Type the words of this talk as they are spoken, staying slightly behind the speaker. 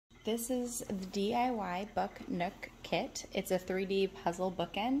This is the DIY Booknook kit. It's a 3D puzzle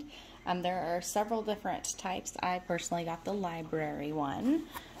bookend. There are several different types. I personally got the library one.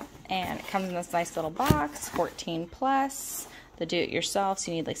 And it comes in this nice little box, 14 plus. The do-it-yourself, so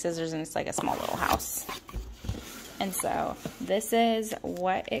you need like scissors and it's like a small little house. And so this is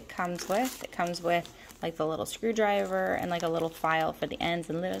what it comes with. It comes with like the little screwdriver and like a little file for the ends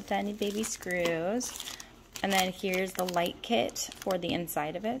and little tiny baby screws. And then here's the light kit for the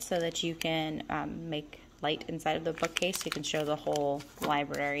inside of it so that you can make light inside of the bookcase. So you can show the whole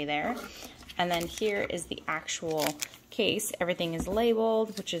library there. And then here is the actual case. Everything is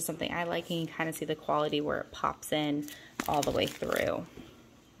labeled, which is something I like. And you can kind of see the quality where it pops in all the way through.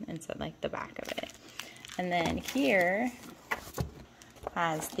 And so like the back of it. And then here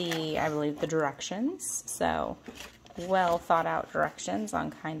has the, I believe, the directions. So well thought out directions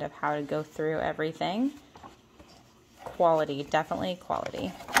on kind of how to go through everything. Quality, definitely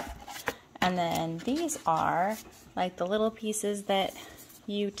quality. And then these are like the little pieces that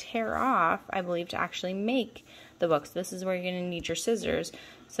you tear off, I believe, to actually make the books. This is where you're going to need your scissors.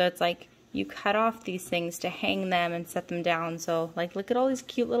 So it's like you cut off these things to hang them and set them down. So like look at all these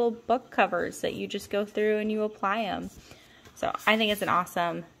cute little book covers that you just go through and you apply them. So I think it's an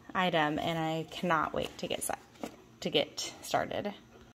awesome item and I cannot wait to get started.